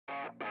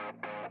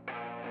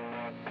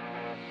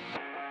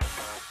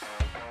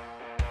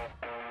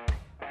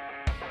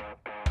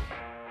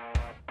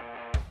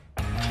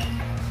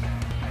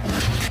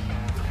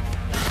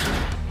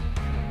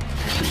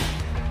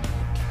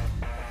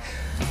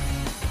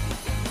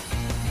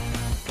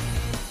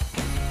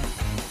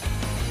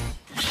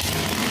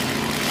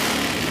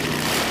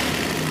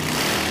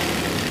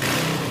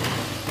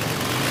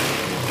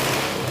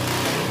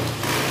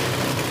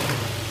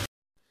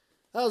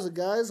How's it,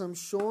 guys? I'm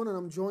Sean, and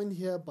I'm joined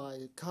here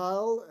by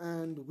Kyle,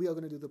 and we are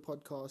going to do the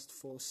podcast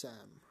for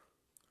Sam.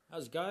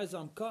 How's it, guys?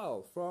 I'm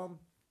Kyle from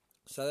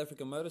South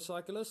African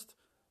Motorcyclist,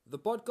 the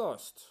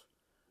podcast.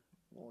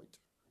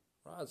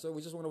 Right, so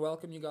we just want to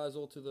welcome you guys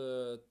all to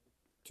the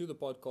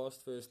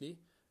podcast. Firstly,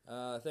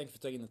 thank you for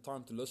taking the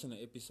time to listen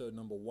to episode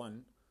number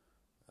 1.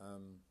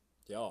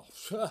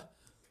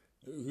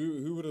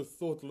 Who would have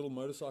thought a little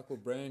motorcycle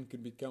brand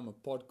could become a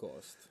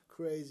podcast?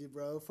 Crazy,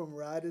 bro. From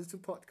riders to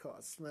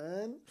podcasts,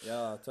 man.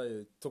 Yeah, I'll tell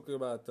you, talking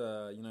about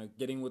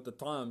getting with the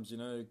times,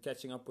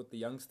 catching up with the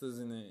youngsters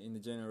in the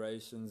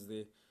generations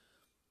there.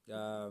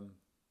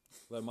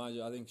 But mind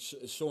you, I think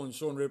Sean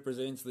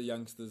represents the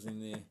youngsters in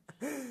there.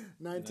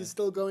 90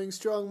 still going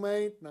strong,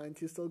 mate.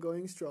 90 still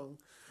going strong.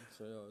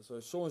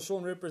 So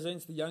Sean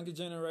represents the younger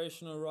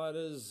generation of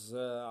riders.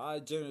 I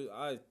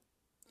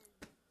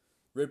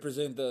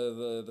represent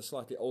the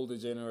slightly older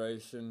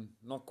generation,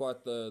 not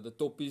quite the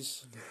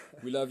toppies.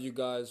 We love you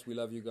guys.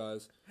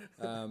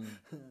 But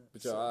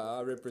yeah,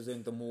 I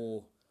represent the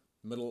more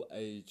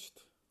middle-aged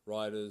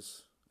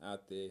riders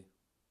out there.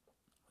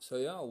 So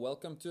yeah,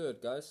 welcome to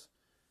it, guys.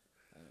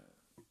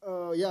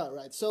 Yeah,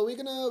 right. So we're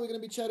gonna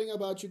be chatting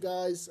about you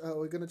guys.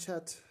 We're gonna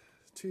chat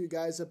to you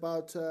guys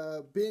about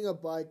being a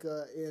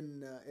biker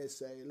in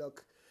SA.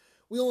 Look,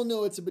 we all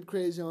know it's a bit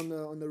crazy on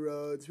the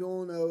roads. We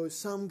all know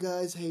some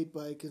guys hate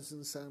bikers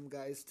and some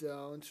guys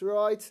don't,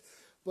 right?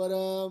 But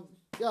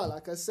yeah,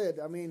 like I said,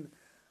 I mean,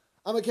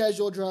 I'm a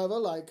casual driver,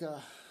 like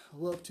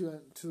work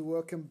to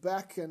work and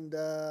back, and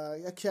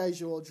a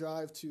casual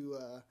drive to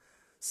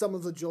some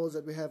of the jewels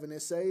that we have in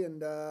SA.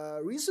 And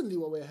recently,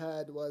 what we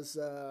had was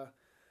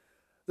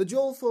the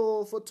jewel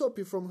for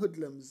Toppy from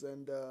Hoodlums,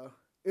 and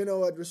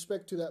I'd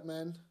respect to that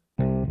man.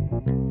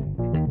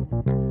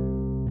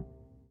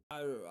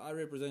 I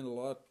represent a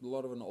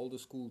lot of an older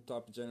school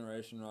type of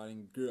generation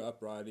riding. Grew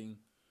up riding,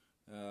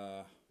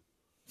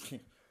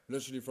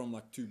 literally from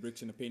like 2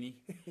 bricks and a penny.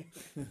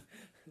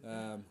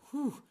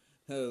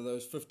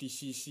 Those 50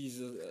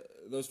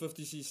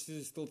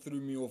 cc's still threw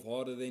me off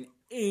harder than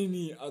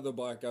any other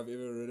bike I've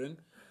ever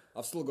ridden.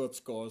 I've still got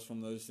scars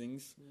from those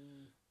things.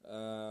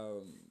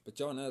 But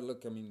yeah, no,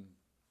 look, I mean,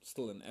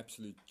 still an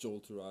absolute joy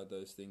to ride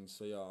those things.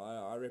 So yeah,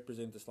 I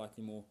represent the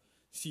slightly more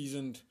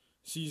seasoned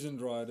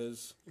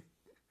riders.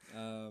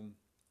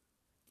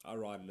 I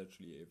ride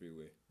literally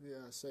everywhere.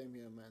 Yeah, same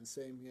here, man.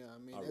 Same here. I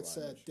mean, it's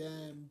a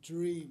damn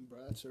dream,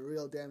 bro. It's a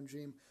real damn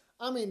dream.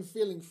 I mean,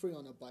 feeling free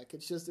on a bike.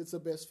 It's the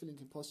best feeling you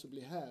can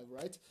possibly have,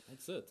 right?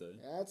 That's it, eh?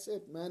 That's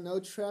it, man. No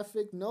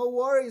traffic, no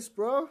worries,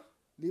 bro.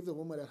 Leave the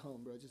woman at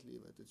home, bro. Just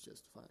leave it. It's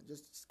just fine.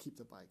 Just keep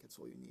the bike. That's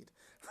all you need.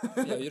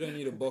 Yeah, you don't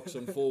need a box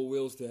on 4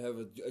 wheels to have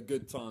a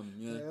good time.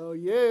 Yeah. Hell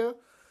yeah.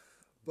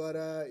 But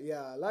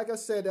yeah, like I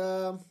said,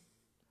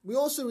 we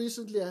also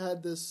recently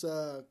had this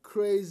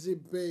crazy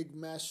big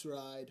mass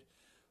ride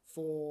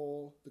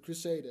for the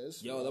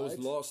Crusaders. Yeah, right? That was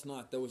last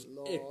night. That was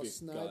epic,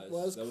 Last night guys.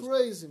 was that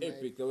crazy, was mate.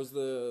 Epic. That was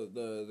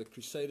the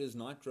Crusaders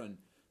night run.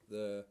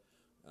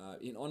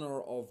 In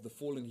honor of the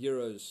fallen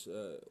heroes,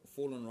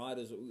 fallen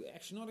riders.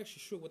 We're not actually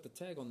sure what the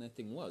tag on that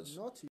thing was.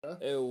 Not here.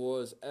 It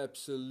was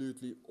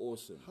absolutely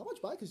awesome. How much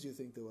bikers do you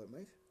think there were,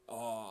 mate?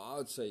 Oh, I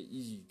would say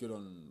easy, good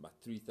on about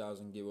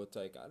 3,000, give or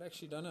take. I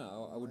actually don't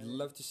know. I would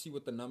love to see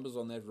what the numbers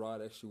on that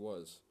ride actually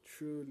was.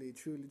 Truly.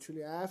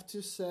 I have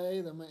to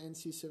say that my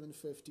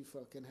NC750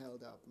 fucking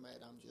held up,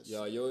 mate. I'm just...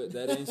 Yeah,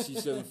 that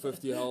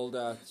NC750 held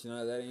out.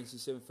 That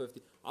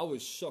NC750. I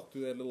was shocked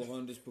with that little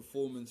Honda's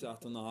performance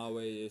out on the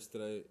highway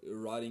yesterday,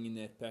 riding in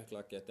that pack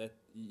like that.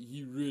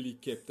 He really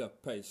kept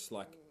up pace,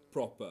 like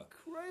proper.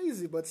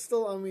 Crazy, but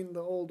still, I mean,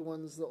 the old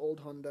ones, the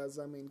old Hondas,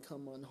 I mean,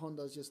 come on,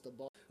 Honda's just a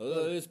boss.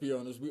 Let's be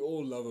honest, we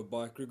all love a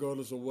bike,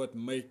 regardless of what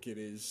make it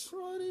is.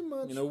 Pretty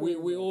much.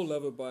 We all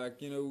love a bike.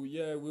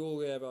 Yeah, we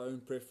all have our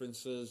own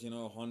preferences.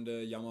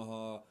 Honda,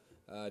 Yamaha,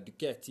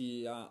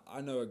 Ducati.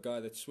 I know a guy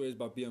that swears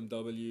by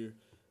BMW.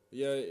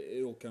 Yeah,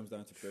 it all comes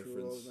down to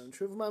preference.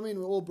 True. I mean,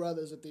 we're all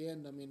brothers at the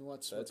end. I mean,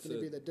 what's going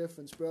to be the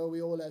difference, bro?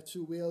 We all have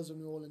 2 wheels and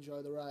we all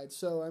enjoy the ride.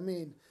 So, I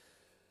mean,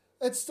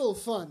 it's still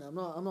fun. I'm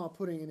not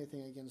putting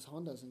anything against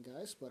Hondas and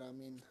guys, but I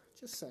mean,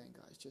 just saying,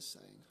 guys, just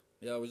saying.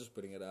 Yeah, we're just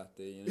putting it out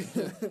there.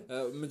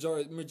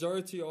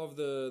 Majority of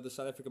the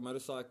South African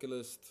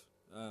motorcyclist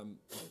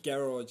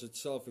garage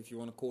itself, if you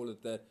want to call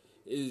it that,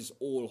 is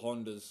all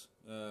Hondas.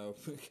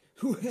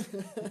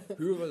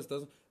 Who of us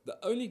doesn't? The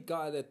only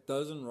guy that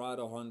doesn't ride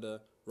a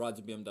Honda rides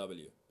a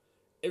BMW.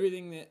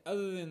 Everything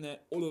other than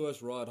that, all of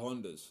us ride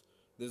Hondas.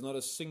 There's not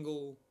a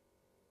single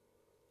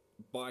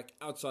bike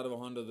outside of a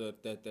Honda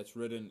that's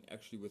ridden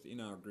actually within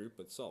our group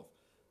itself.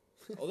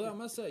 Although I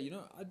must say,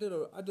 I did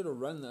a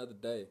run the other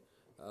day.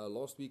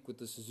 Last week with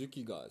the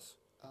Suzuki guys.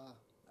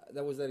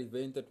 That was that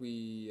event that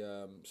we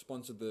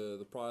sponsored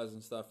the prize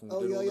and stuff, and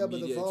we did all the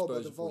media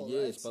exposure for.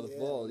 Yes, by the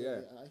Vol,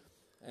 yeah.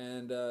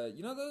 And those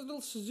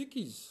little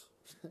Suzukis.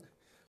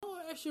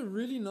 Actually a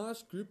really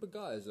nice group of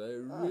guys.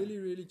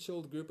 Really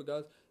chilled group of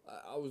guys.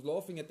 I was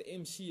laughing at the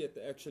MC at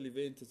the actual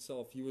event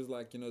itself. He was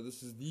like,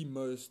 this is the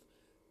most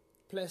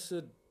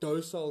placid,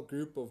 docile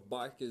group of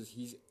bikers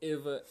he's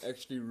ever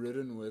actually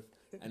ridden with.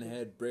 and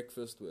had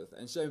breakfast with.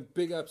 And so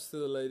big ups to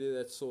the lady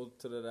that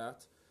sorted it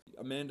out.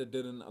 Amanda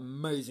did an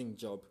amazing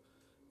job.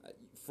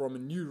 From a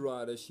new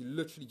rider, she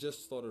literally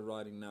just started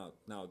riding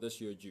now this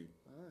year June.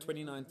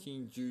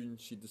 2019 June,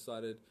 she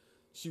decided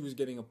she was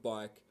getting a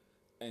bike,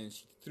 and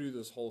she threw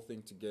this whole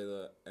thing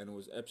together, and it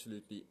was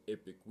absolutely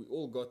epic. We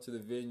all got to the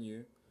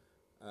venue,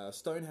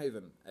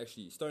 Stonehaven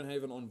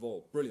on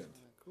Vol. Brilliant.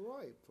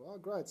 Great, bro,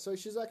 great. So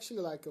she's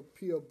actually like a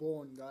pure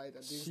born rider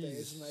these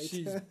days,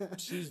 mate.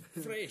 She's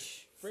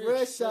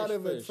fresh out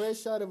of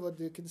it.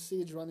 You can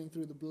see it running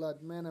through the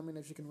blood, man. I mean,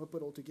 if you can whip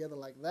it all together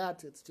like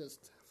that, it's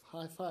just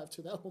high five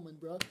to that woman,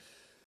 bro.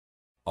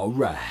 All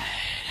right,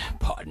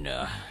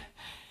 partner.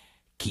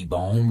 Keep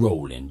on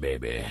rolling,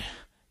 baby.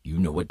 You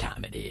know what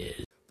time it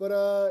is. But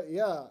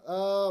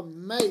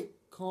mate,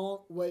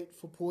 can't wait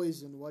for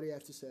Poison. What do you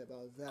have to say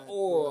about that?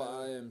 Oh,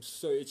 bro? I am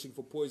so itching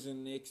for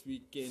Poison next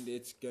weekend.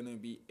 It's gonna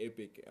be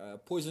epic.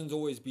 Poison's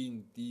always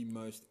been the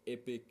most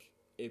epic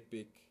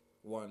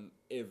one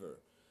ever.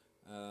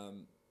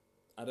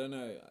 I don't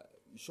know,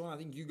 Sean, I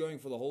think you're going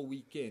for the whole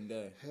weekend,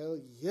 eh? Hell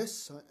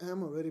yes, I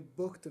am already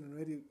booked and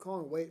already.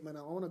 Can't wait, man.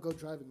 I want to go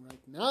driving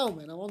right now,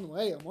 man. I'm on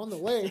the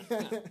way.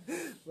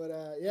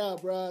 But yeah,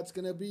 bro, it's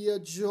gonna be a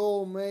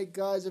jewel, mate.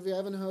 Guys, if you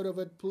haven't heard of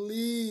it,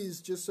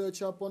 please just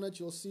search up on it.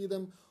 You'll see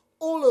them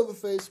all over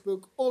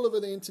Facebook, all over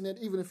the internet,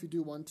 even if you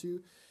do want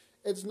to.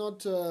 It's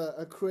not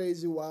a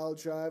crazy wild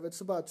drive.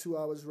 It's about 2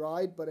 hours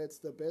ride, but it's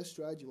the best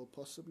ride you will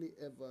possibly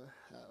ever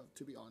have,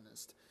 to be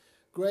honest.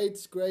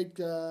 Great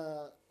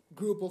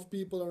group of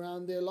people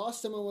around there.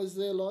 Last time I was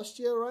there last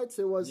year, right?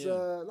 There was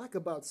like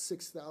about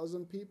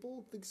 6,000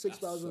 people. I think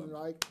 6,000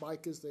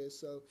 bikers there.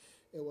 So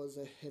it was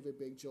a heavy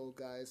big job,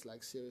 guys.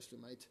 Like, seriously,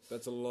 mate.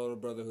 That's a lot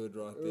of brotherhood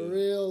right there. A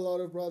real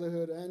lot of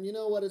brotherhood. And you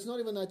know what? It's not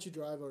even that you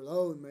drive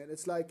alone, mate.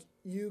 It's like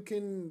you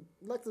can,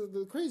 like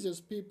the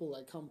craziest people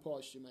like come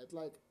past you, mate.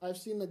 Like, I've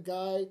seen a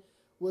guy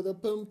with a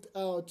pumped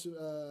out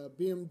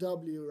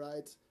BMW,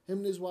 right? Him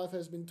and his wife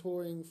has been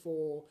touring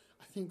for,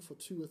 I think, for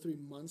 2 or 3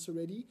 months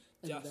already.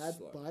 And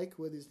bike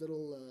with his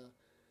little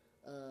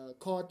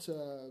carts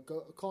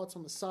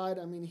on the side,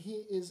 I mean,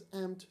 he is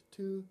amped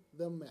to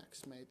the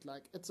max, mate.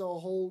 Like, it's a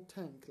whole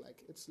tank.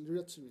 Like, it's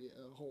literally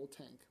a whole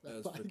tank.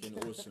 That's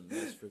freaking awesome.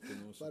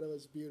 But it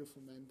was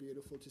beautiful, man.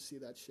 Beautiful to see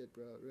that shit,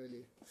 bro.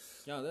 Really.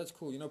 Yeah, that's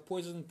cool. You know,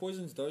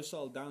 Poison's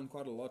docile down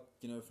quite a lot,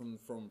 you know,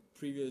 from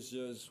previous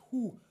years.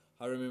 Whew.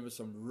 I remember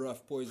some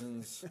rough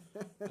Poisons,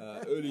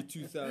 early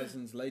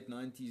 2000s, late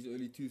 90s,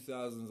 early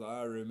 2000s.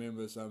 I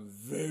remember some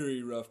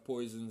very rough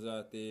Poisons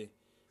out there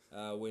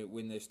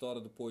when they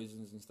started the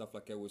Poisons and stuff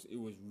like that. It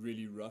was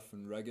really rough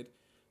and rugged.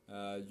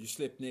 You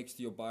slept next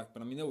to your bike,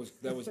 but I mean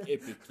that was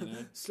epic, you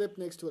know. Slept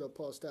next to it or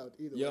passed out,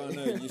 either way. Yeah, I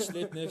know. You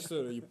slept next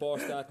to it or you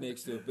passed out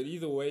next to it, but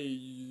either way,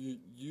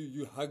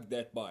 you hugged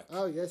that bike.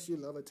 Oh yes, you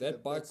love it.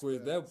 That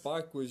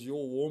bike was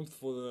your warmth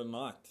for the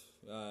night.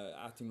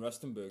 Out in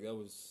Rustenburg,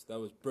 that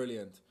was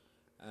brilliant,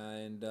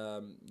 and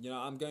you know,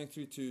 I'm going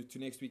through to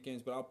next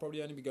weekends, but I'll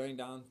probably only be going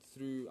down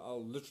through.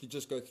 I'll literally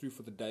just go through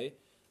for the day.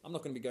 I'm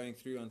not going to be going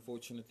through,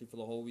 unfortunately, for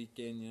the whole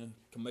weekend. You know,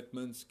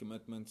 commitments.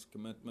 Boring.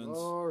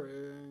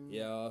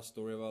 Yeah,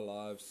 story of our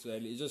lives. So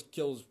it just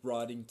kills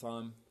riding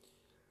time.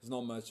 There's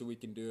not much that we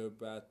can do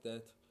about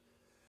that.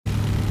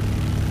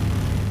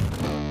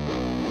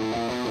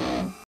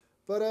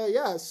 But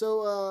yeah,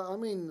 so I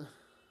mean,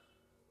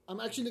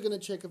 I'm actually going to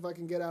check if I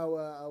can get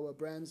our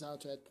brands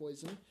out at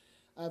Poison.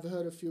 I've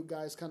heard a few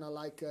guys kind of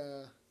like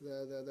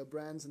the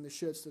brands and the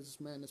shirts that this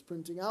man is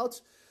printing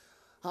out.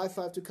 High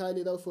five to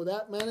Kylie, though, for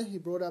that, man. He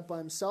brought it up by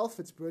himself.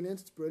 It's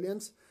brilliant.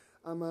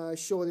 I'm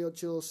sure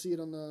you'll see it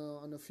on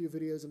a few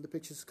videos and the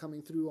pictures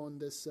coming through on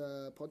this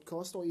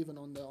podcast or even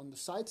on the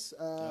sites.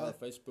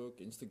 Facebook,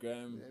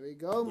 Instagram. There we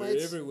go, We're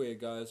mate. everywhere,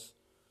 guys.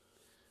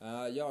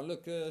 Yeah,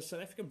 look,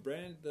 South African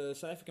brand, the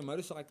South African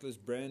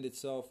motorcyclist brand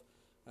itself.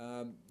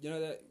 You know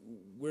that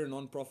we're a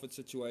non-profit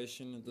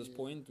situation at this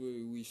point.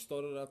 We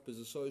started up as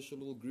a social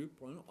little group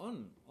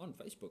on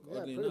Facebook. Yeah,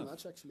 oddly pretty enough.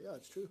 much, actually. Yeah,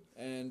 it's true.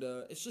 And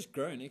it's just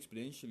grown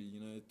exponentially. You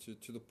know,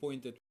 to the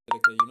point that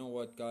okay, you know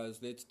what,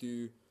 guys, let's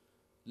do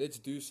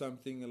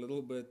something a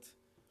little bit,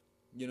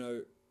 you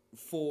know,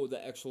 for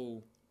the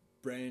actual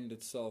brand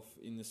itself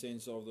in the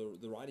sense of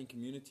the riding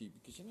community,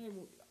 because you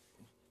know,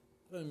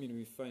 I don't mean to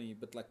be funny,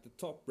 but like the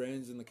top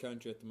brands in the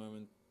country at the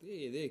moment,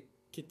 their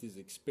kit is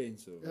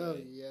expensive. Oh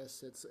right?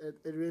 yes,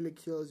 it really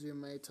kills you,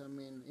 mate. I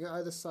mean, you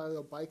either sell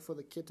your bike for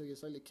the kit or you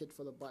sell your kit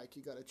for the bike.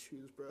 You gotta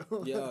choose,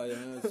 bro. Yeah,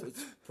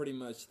 it's pretty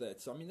much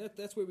that. So I mean,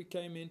 that's where we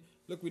came in.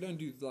 Look, we don't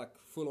do like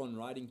full on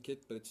riding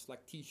kit, but it's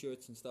like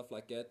t-shirts and stuff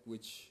like that,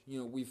 which you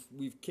know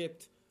we've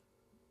kept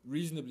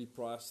reasonably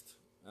priced.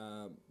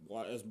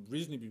 As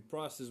reasonably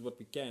priced as what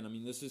we can. I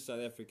mean, this is South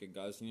Africa,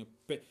 guys. You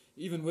know,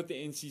 even with the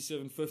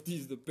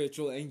NC750s, the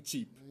petrol ain't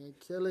cheap. You're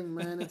killing,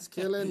 man. It's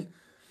killing.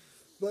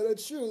 But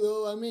it's true,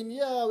 though. I mean,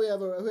 yeah, we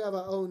have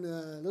our own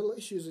little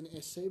issues in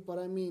SA, but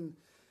I mean,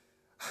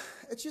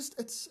 it's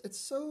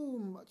so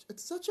much.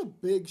 It's such a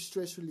big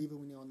stress reliever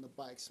when you're on the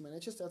bikes, man.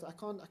 It's just I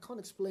can't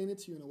explain it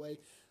to you in a way.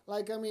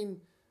 Like, I mean,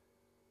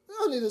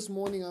 Only this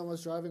morning I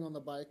was driving on the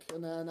bike,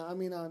 and then I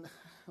mean I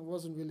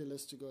wasn't really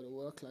list to go to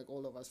work like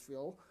all of us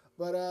feel,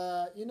 but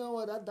you know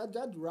what,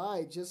 that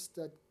ride just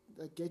that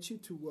gets you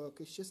to work.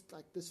 It's just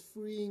like this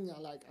freeing,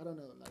 like I don't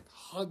know, like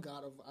hug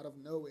out of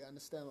nowhere.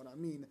 Understand what I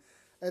mean?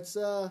 It's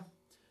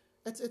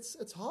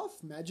it's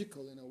half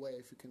magical in a way,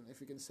 if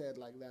you can say it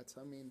like that.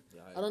 I mean,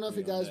 Yeah, I don't know if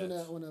you agree on guys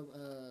that. wanna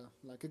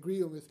like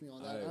agree with me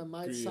on that. I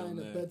might agree sound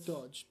on a bit that.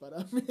 dodge, but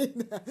I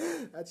mean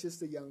that's just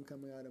the young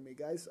coming out of me,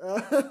 guys.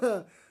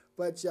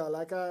 But yeah,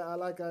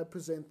 I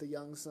present the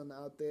young son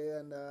out there,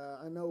 and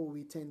I know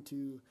we tend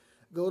to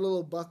go a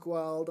little buck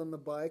wild on the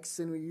bikes,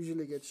 and we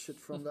usually get shit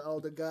from the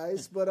older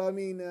guys. But I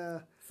mean,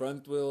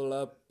 Front wheel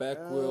up, back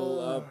wheel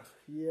up.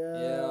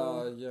 yeah,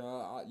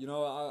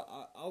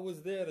 I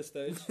was there at a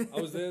stage.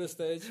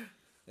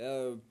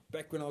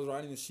 Back when I was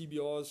riding the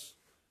CBRs.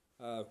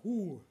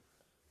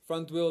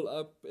 Front wheel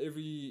up,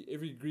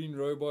 every green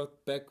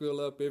robot. Back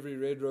wheel up, every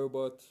red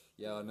robot.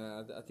 Yeah,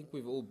 no, I think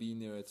we've all been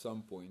there at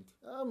some point.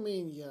 I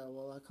mean, yeah.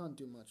 Well, I can't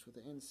do much with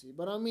the NC,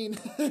 but I mean,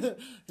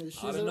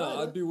 she's I don't know.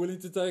 rider. I'd be willing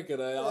to take it.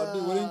 I'd be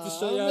willing to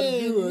show you I how to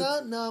mean, do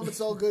it. No, it's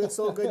all good. It's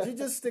all good. You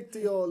just stick to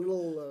your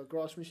little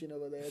grass machine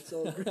over there. It's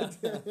all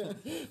good.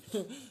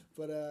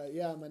 But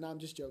yeah, man, I'm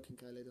just joking,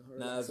 Kylie. Don't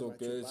Nah, it's all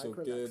good. It's all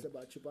Relax good.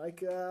 about your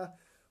bike.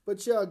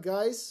 But yeah,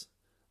 guys.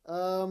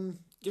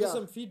 Give us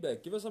some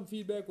feedback. Give us some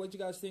feedback. What you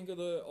guys think of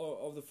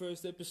the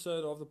first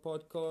episode of the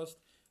podcast?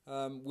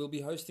 We'll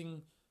be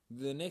hosting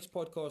the next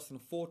podcast in a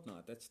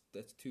fortnight. That's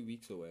 2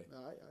 weeks away.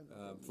 I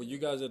know. For you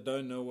guys that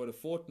don't know what a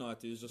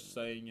fortnight is, just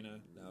saying, no,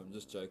 I'm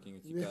just joking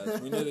with you guys.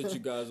 We know that you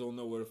guys all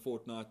know what a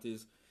fortnight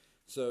is.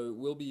 So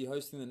we'll be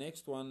hosting the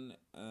next one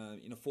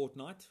in a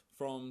fortnight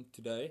from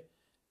today.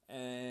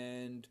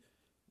 And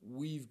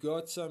we've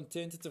got some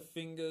tentative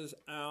fingers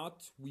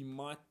out. We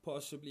might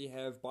possibly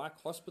have Bike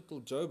Hospital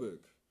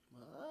Joburg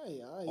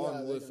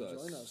on they're with gonna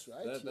us. join us,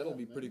 right? That'll Yeah,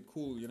 be man. pretty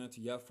cool,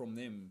 to hear from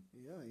them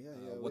Yeah.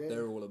 what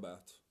they're all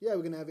about. Yeah,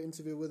 we're gonna have an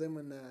interview with them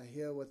and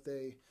hear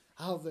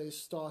how they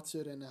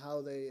started and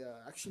how they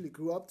actually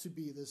grew up to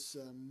be this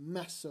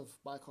massive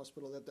bike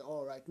hospital that they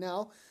are right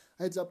now.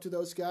 Heads up to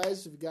those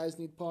guys. If you guys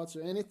need parts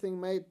or anything,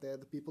 mate, they're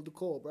the people to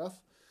call, bruv.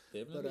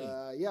 Definitely.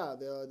 But yeah,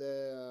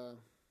 their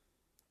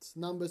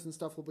numbers and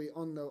stuff will be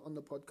on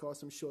the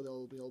podcast. I'm sure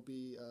they'll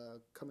be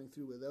coming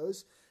through with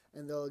those,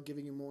 and they'll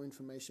giving you more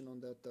information on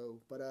that though.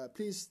 But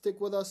please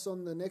stick with us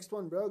on the next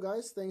one, bro,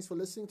 guys. Thanks for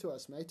listening to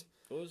us, mate.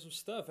 Awesome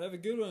stuff. Have a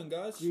good one,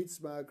 guys. Greets,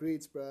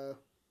 bro.